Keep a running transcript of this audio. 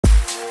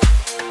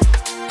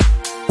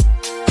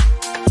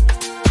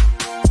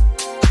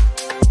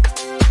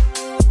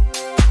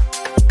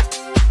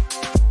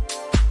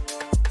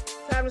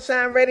to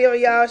Shine Radio,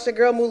 y'all. It's your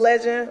girl, Moo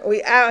Legend.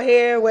 We out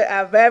here with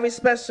our very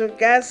special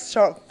guest,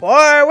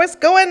 Shuvar. What's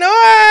going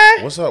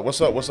on? What's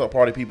up,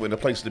 party people in the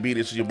place to be?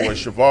 This is your boy,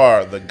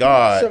 Shuvar The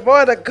God.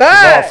 Shuvar The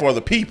God. Shuvar for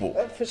the people.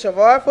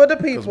 Shuvar for the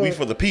people. Because we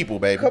for the people,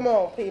 baby. Come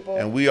on, people.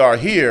 And we are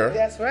here.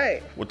 That's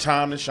right. With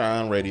Time to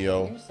Shine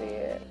Radio. You see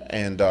it.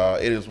 And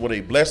it is what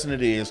a blessing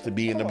it is to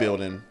be in the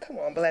building. Come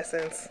on,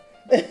 blessings.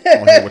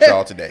 I'm here with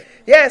y'all today.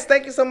 Yes,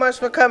 thank you so much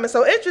for coming.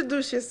 So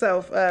introduce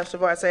yourself,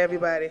 Shuvar, to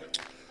everybody.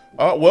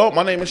 Well,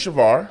 my name is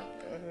Shuvar,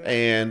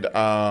 and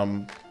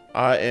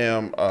I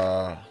am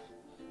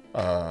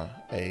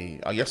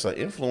I guess an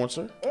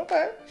influencer.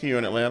 Okay. Here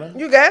in Atlanta.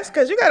 You guys,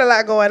 because you got a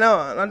lot going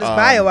on this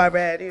bio I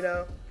read, you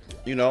know.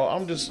 You know,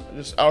 I'm just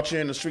out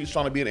here in the streets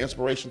trying to be an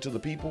inspiration to the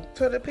people.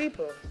 To the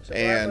people.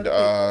 And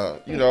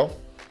you know,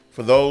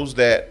 for those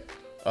that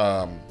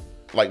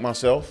like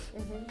myself,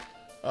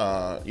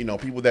 you know,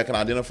 people that can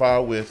identify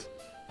with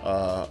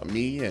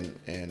me and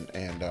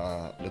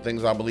the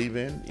things I believe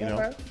in, you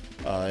know.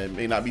 It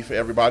may not be for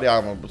everybody.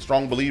 I'm a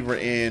strong believer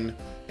in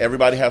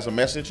everybody has a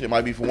message. It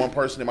might be for one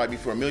person. It might be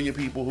for a million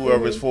people.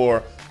 Whoever it's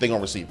for, they're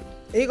going to receive it.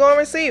 You're going to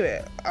receive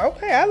it.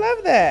 Okay, I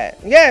love that.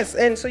 Yes,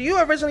 and so you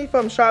originally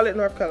from Charlotte,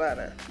 North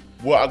Carolina?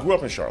 Well, I grew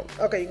up in Charlotte.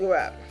 Okay, you grew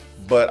up.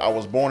 But I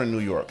was born in New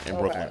York, in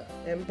Brooklyn.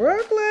 In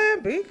Brooklyn?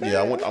 BK.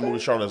 Yeah, I moved to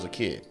Charlotte as a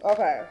kid.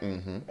 Okay.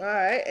 All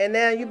right, and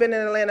now you've been in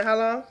Atlanta how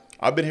long?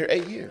 I've been here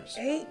 8 years.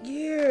 8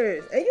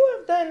 years. And you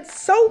have done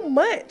so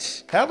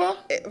much. Have I?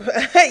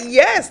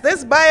 Yes,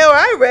 this bio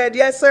I read.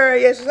 Yes, sir.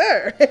 Yes,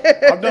 sir.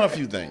 I've done a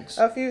few things.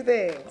 A few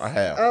things. I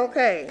have.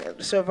 Okay.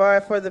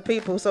 Shuvar for the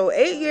people. So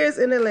 8 years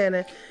in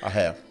Atlanta. I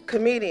have.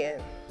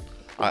 Comedian.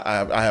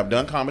 I have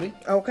done comedy.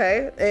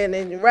 Okay. And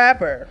then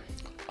rapper.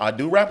 I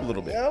do rap a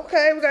little bit.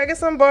 Okay. We got to get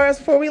some bars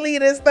before we leave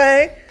this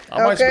thing.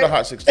 I might spit a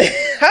hot 16. Okay.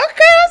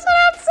 That's what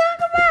I'm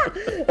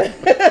talking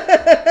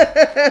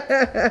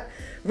about.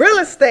 Real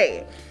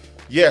estate.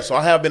 Yeah, so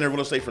I have been in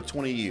real estate for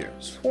 20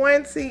 years.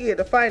 20 years,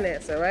 the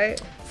financer,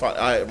 right?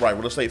 Right,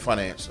 real estate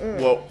finance.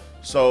 Well,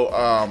 so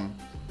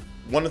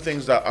one of the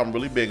things that I'm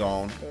really big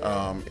on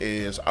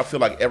is I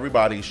feel like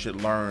everybody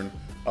should learn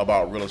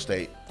about real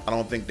estate. I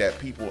don't think that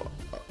people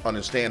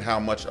understand how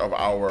much of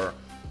our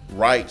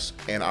rights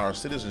and our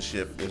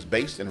citizenship is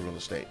based in real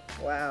estate.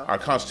 Wow. Our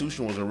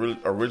Constitution was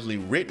originally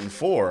written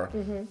for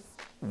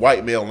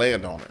white male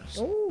landowners.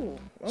 Ooh,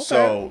 okay.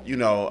 So, you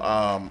know,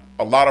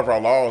 a lot of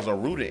our laws are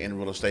rooted in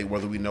real estate,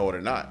 whether we know it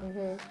or not.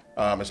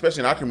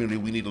 Especially in our community,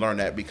 we need to learn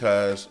that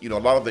because, you know, a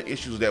lot of the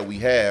issues that we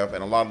have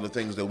and a lot of the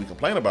things that we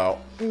complain about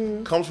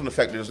comes from the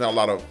fact that there's not a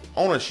lot of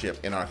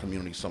ownership in our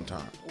community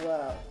sometimes.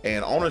 Wow.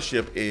 And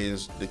ownership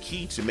is the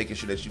key to making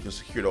sure that you can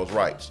secure those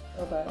rights.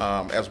 Okay.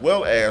 As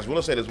well as real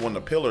estate is one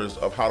of the pillars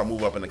of how to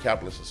move up in a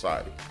capitalist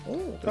society.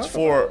 Ooh,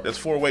 there's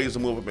four ways to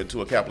move up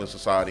into a capitalist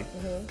society.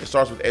 It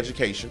starts with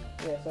education.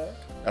 Yes, sir.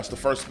 That's the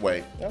first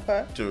way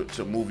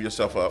to move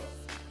yourself up.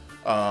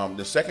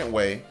 The second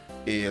way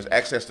is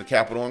access to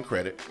capital and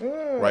credit,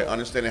 right?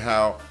 Understanding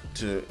how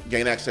to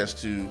gain access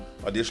to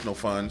additional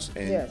funds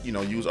and you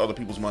know, use other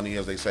people's money,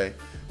 as they say,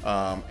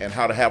 and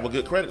how to have a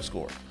good credit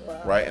score,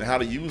 right? And how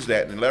to use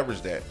that and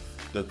leverage that.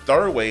 The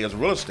third way is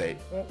real estate,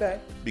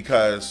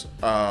 because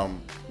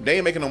they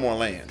ain't making no more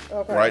land,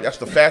 right? That's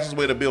the fastest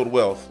way to build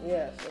wealth.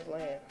 Yes,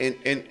 land.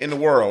 In the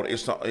world,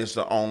 is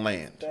to own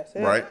land, that's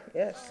it. Right?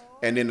 Yes.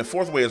 And then the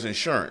fourth way is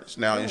insurance.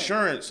 Now,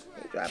 insurance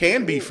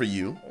can be for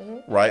you,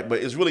 right? But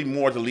it's really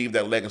more to leave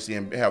that legacy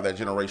and have that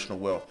generational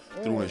wealth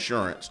through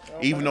insurance.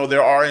 Even though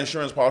there are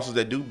insurance policies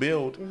that do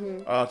build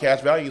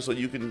cash value, so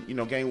you can, you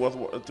know, gain wealth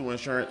through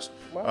insurance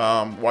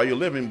while you're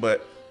living.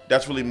 But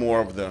that's really more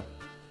of the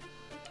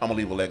I'm gonna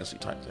leave a legacy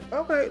type thing.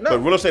 Okay. No. But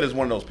real estate is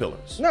one of those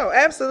pillars. No,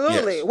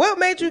 absolutely. Yes. What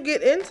made you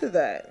get into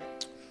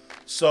that?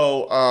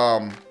 So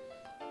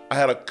I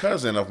had a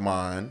cousin of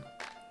mine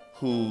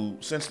who,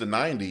 since the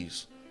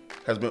 90s,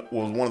 was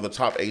one of the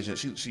top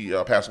agents. She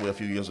passed away a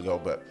few years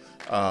ago, but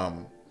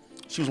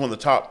she was one of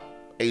the top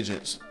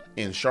agents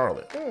in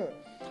Charlotte.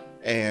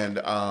 And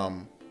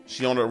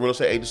she owned a real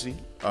estate agency,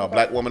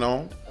 black woman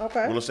owned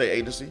real estate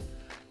agency,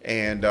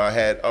 and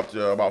had up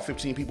to about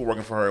 15 people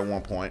working for her at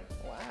one point.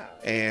 Wow.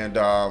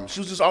 And she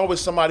was just always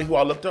somebody who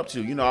I looked up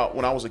to. You know,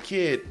 when I was a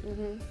kid,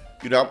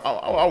 you know,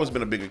 I've always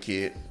been a bigger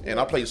kid,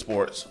 and I played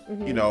sports,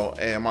 you know,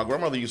 and my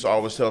grandmother used to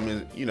always tell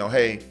me, you know,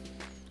 hey,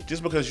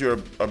 just because you're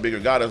a bigger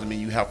guy doesn't mean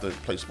you have to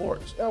play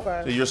sports.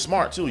 Okay. So you're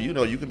smart too. You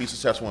know, you can be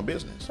successful in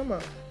business. Come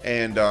on.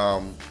 And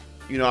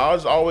you know, I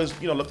was always,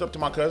 you know, looked up to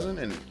my cousin,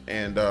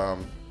 and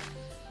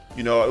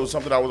you know, it was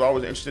something I was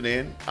always interested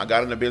in. I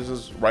got into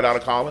business right out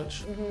of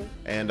college,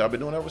 and I've been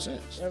doing it ever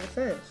since. Ever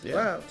since.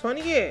 Yeah. Wow.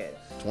 20 years.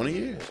 20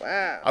 years.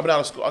 Wow. I've been out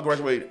of school. I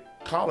graduated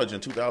college in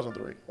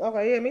 2003.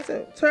 Okay, yeah, me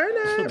too. Turn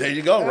up. There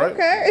you go, right?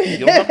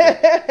 Okay.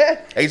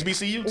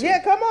 HBCU too.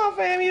 Yeah, come on,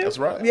 fam. That's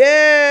right.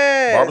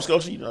 Yeah. Barbara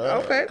Scotia,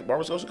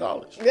 Barbara Scotia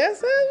College. Yes,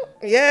 sir.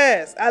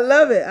 Yes, I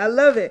love it. I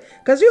love it.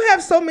 Because you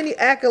have so many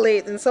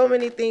accolades and so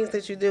many things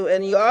that you do.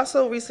 And you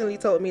also recently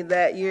told me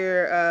that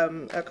you're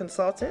a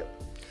consultant.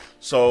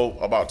 So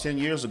about 10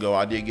 years ago,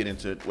 I did get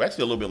into, well,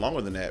 actually a little bit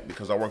longer than that,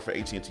 because I worked for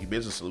AT&T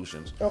Business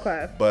Solutions.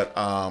 Okay. But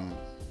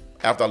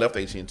after I left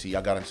AT&T,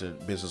 I got into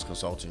business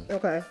consulting.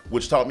 Okay.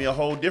 Which taught me a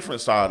whole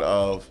different side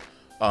of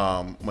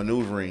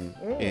maneuvering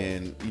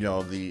in, you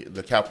know,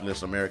 the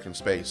capitalist American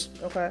space.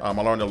 Okay. I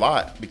learned a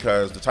lot,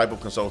 because the type of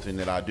consulting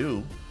that I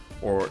do,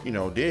 or you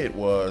know, did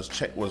was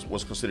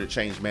considered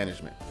change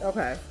management.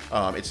 Okay.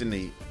 It's in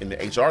the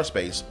HR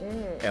space,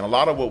 and a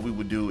lot of what we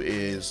would do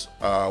is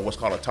what's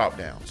called a top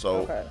down.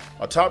 So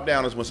a top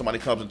down is when somebody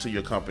comes into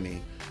your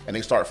company and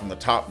they start from the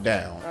top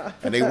down,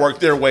 and they work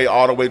their way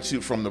all the way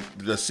to from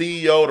the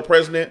CEO, the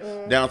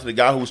president, down to the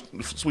guy who's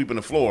sweeping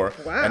the floor.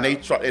 Wow. And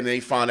they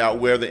find out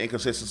where the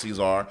inconsistencies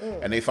are,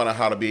 and they find out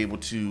how to be able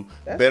to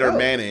better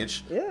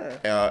manage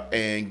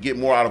and get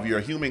more out of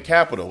your human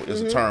capital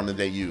is a term that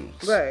they use.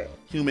 Right.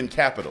 Human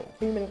capital.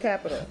 Human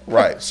capital.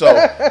 Right. So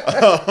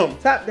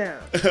top down.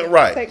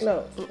 Right. Take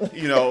notes.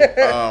 You know,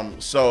 I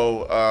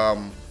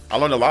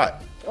learned a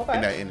lot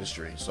in that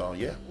industry. So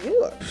yeah.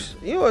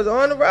 You was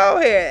on the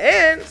road here,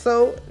 and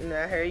so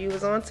now here you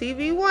was on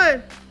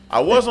TvOne. I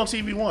was on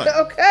TvOne.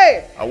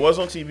 Okay. I was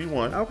on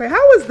TvOne. Okay.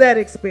 How was that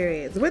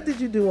experience? What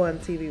did you do on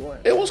TvOne?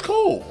 It was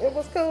cool. It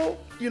was cool.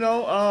 You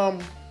know,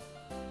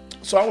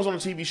 so I was on a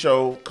TV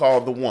show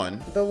called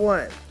TheONE.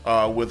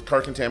 TheONE. With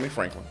Kirk and Tammy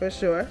Franklin. For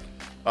sure.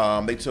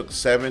 They took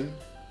 7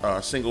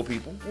 single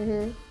people,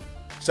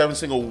 7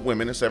 single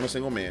women and 7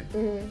 single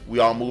men. We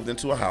all moved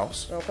into a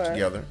house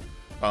together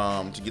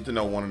to get to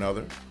know one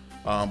another.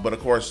 But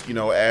of course, you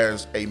know,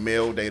 as a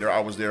male dater,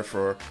 I was there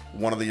for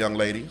one of the young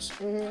ladies,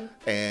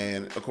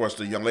 and of course,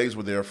 the young ladies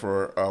were there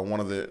for one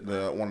of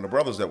the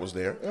brothers that was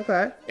there.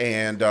 Okay.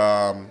 And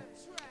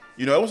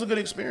you know, it was a good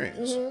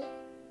experience.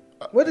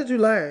 What did you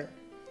learn?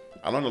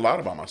 I learned a lot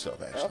about myself,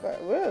 actually. Okay,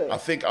 really? I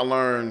think I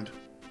learned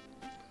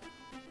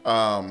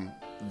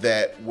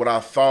that what I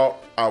thought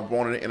I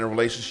wanted in a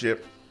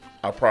relationship,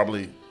 I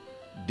probably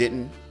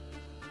didn't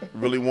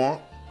really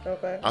want.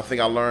 Okay. I think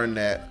I learned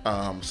that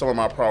some of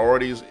my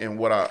priorities and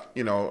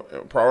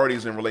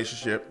priorities in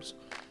relationships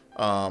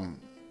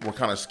were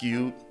kind of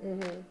skewed.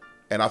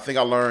 And I think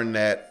I learned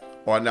that,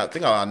 or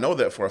I know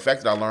that for a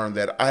fact that I learned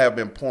that I have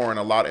been pouring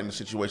a lot into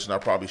situations I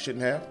probably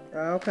shouldn't have.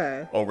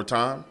 Okay. Over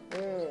time.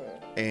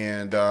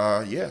 And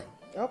yeah.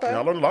 Okay. And I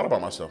learned a lot about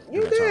myself.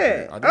 You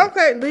did.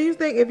 Okay. Do you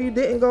think if you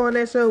didn't go on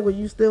that show, would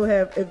you still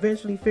have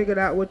eventually figured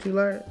out what you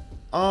learned?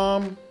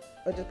 Or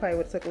just probably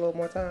would have took a little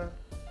more time?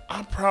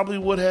 I probably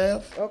would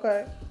have.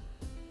 Okay.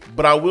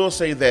 But I will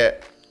say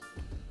that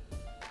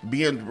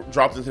being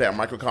dropped into that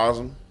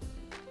microcosm,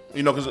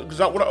 you know, because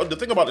the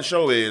thing about the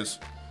show is,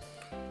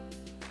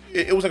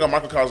 it was like a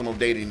microcosm of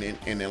dating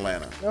in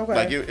Atlanta. Okay.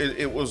 Like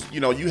it was, you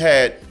know, you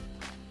had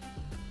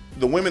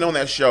the women on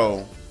that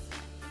show.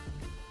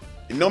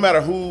 No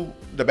matter who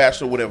the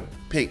Bachelor would have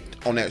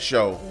picked on that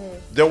show,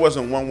 there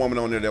wasn't one woman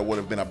on there that would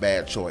have been a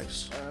bad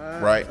choice,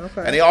 right?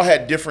 Okay. And they all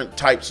had different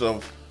types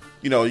of,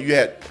 you know, you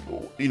had,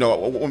 you know,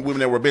 women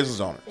that were business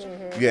owners.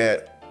 You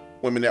had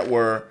women that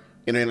were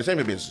in the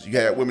entertainment business. You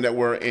had women that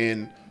were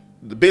in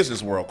the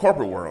business world,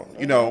 corporate world,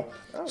 you know.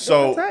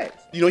 So,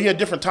 you know, you had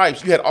different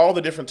types. You had all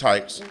the different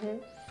types,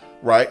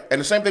 right? And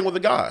the same thing with the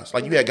guys.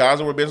 Like, you had guys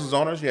that were business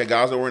owners. You had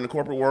guys that were in the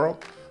corporate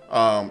world.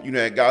 You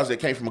had guys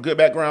that came from a good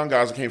background,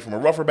 guys that came from a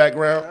rougher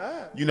background,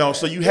 you know,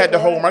 so you had the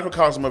whole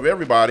microcosm of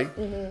everybody.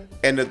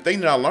 And the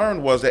thing that I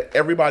learned was that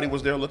everybody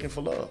was there looking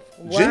for love.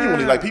 Wow.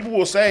 Genuinely, like, people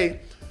will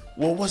say,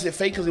 well, was it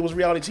fake because it was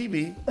reality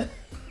TV?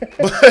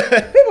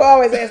 People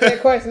always ask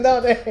that question,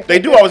 don't they? They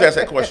do always ask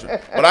that question.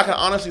 But I can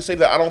honestly say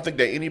that I don't think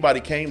that anybody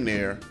came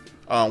there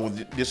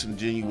with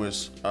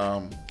disingenuous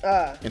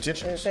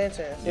intentions.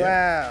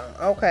 Yeah.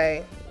 Wow.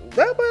 Okay.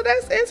 Well,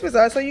 that's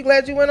interesting. So you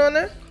glad you went on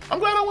there? I'm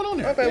glad I went on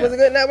there. Okay, was it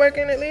good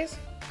networking at least?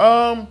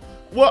 Well,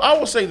 I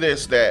will say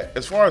this, that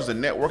as far as the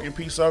networking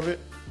piece of it,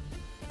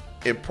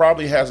 it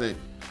probably hasn't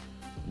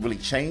really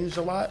changed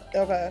a lot.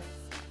 Okay.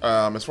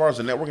 As far as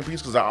the networking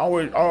piece, because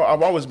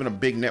I've always been a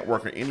big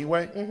networker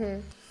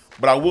anyway.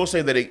 But I will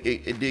say that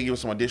it did give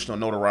some additional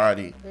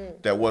notoriety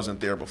that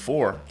wasn't there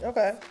before.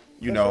 Okay.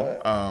 You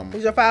know.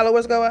 Did your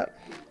followers go up?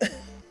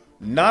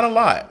 Not a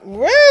lot.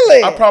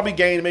 Really? I probably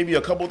gained maybe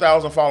a couple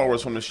thousand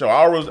followers from the show.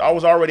 I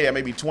was already at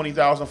maybe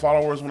 20,000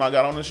 followers when I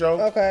got on the show.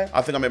 Okay.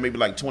 I think I'm at maybe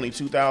like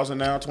 22,000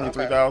 now,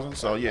 23,000. Okay.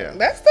 So yeah.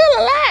 That's still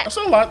a lot. That's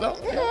still a lot though.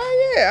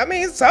 Yeah. I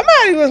mean,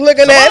 somebody was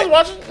looking at it.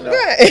 Watching. You know.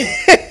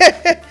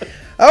 Right.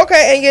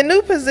 Okay, and your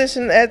new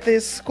position at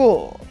this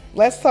school.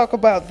 Let's talk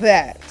about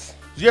that.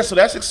 Yeah, so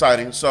that's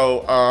exciting.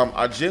 So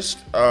I just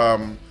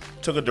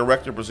took a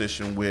director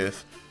position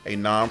with a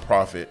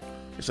nonprofit.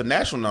 It's a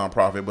national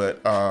nonprofit, but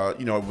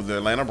you know, with the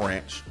Atlanta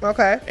branch.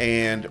 Okay.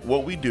 And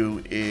what we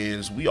do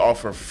is we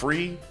offer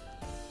free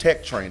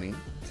tech training.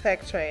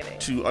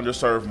 To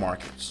underserved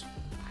markets.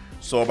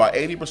 So about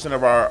 80%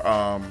 of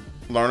our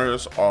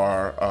learners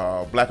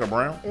are black or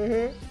brown.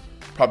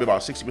 Probably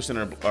about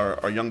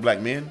 60% are young black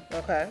men.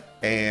 Okay.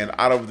 And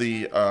out of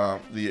the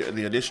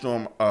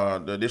additional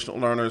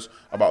learners,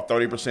 about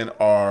 30%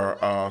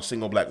 are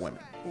single black women.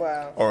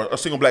 Wow. Or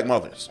single black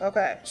mothers.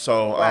 Okay.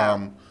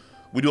 So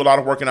We do a lot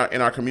of work in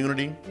our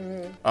community.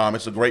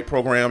 It's a great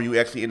program. You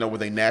actually end up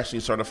with a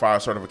nationally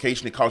certified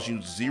certification. It costs you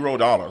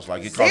 $0.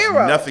 Like it costs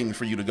nothing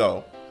for you to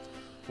go.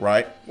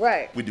 Right?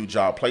 Right. We do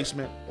job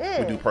placement.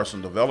 We do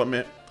personal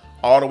development.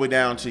 All the way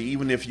down to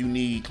even if you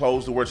need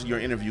clothes to wear to your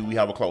interview, we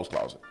have a clothes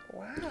closet.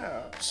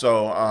 Wow.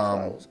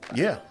 So,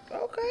 yeah.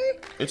 Okay.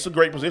 It's a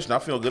great position. I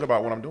feel good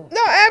about what I'm doing.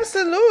 No,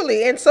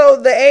 absolutely. And so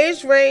the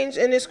age range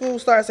in this school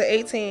starts at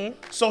 18.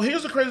 So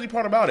here's the crazy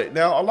part about it.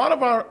 Now, a lot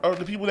of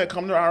the people that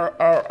come to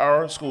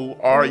our school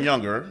are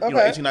younger,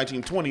 18,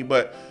 19, 20,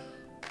 but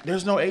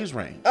there's no age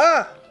range.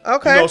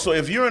 Okay. So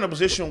if you're in a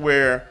position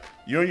where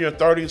you're in your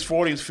 30s,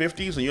 40s,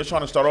 50s, and you're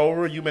trying to start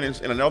over, you've been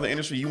in another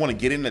industry, you want to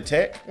get into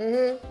tech,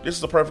 this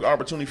is the perfect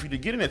opportunity for you to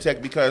get into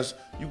tech because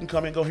you can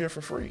come and go here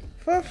for free.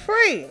 For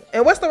free.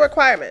 And what's the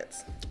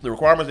requirements? The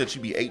requirement is that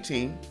you be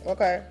 18.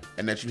 Okay.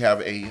 And that you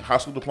have a high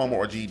school diploma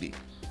or GED.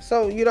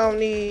 So you don't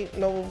need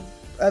no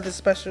other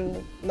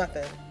special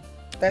nothing.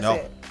 That's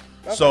it.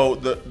 Okay. So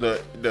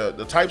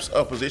the types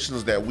of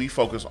positions that we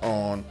focus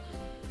on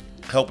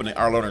helping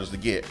our learners to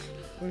get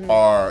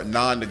are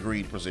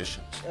non-degreed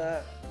positions.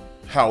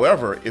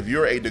 However, if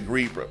you're a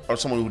degree or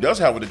someone who does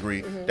have a degree,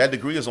 that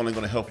degree is only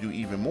going to help you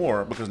even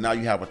more because now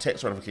you have a tech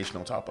certification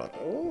on top of it.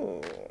 Ooh,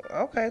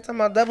 okay. Talking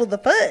about double the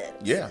fun.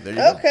 Yeah, there you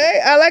go.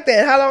 Okay, I like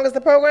that. How long is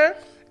the program?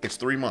 It's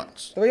 3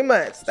 months. 3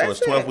 months. That's so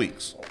it's 12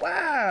 weeks.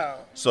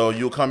 Wow. So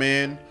you'll come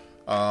in,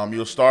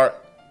 you'll start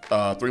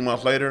 3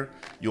 months later.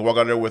 You'll walk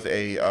out there with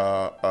a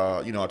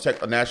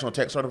national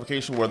tech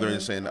certification, whether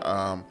it's in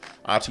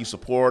IT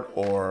support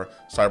or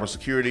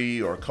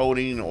cybersecurity or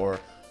coding or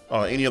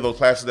any of those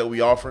classes that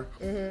we offer.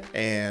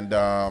 And,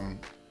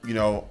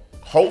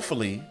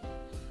 hopefully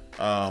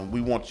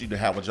we want you to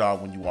have a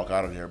job when you walk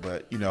out of there.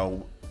 But,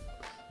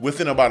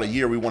 within about a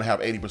year, we want to have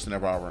 80%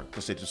 of our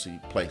constituency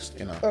placed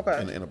in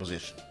a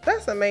position.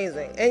 That's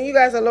amazing. And you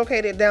guys are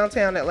located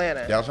downtown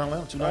Atlanta? Downtown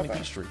Atlanta, 290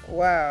 Peach Street.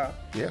 Wow.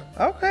 Yeah.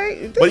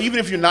 Okay. But even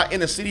if you're not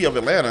in the city of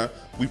Atlanta,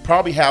 we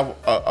probably have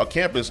a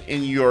campus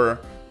in your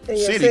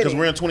city because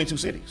we're in 22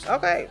 cities.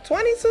 Okay,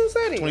 22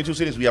 cities. 22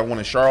 cities. We have one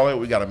in Charlotte.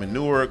 We got them in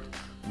Newark.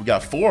 We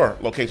got 4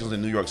 locations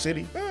in New York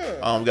City. We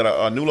got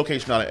a new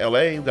location out in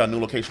LA. We got a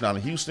new location out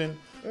in Houston.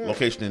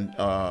 Location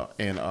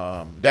in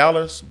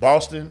Dallas,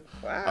 Boston.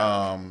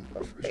 Wow.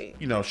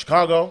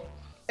 Chicago.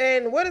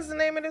 And what is the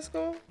name of this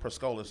school?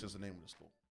 Perscolis is the name of the school.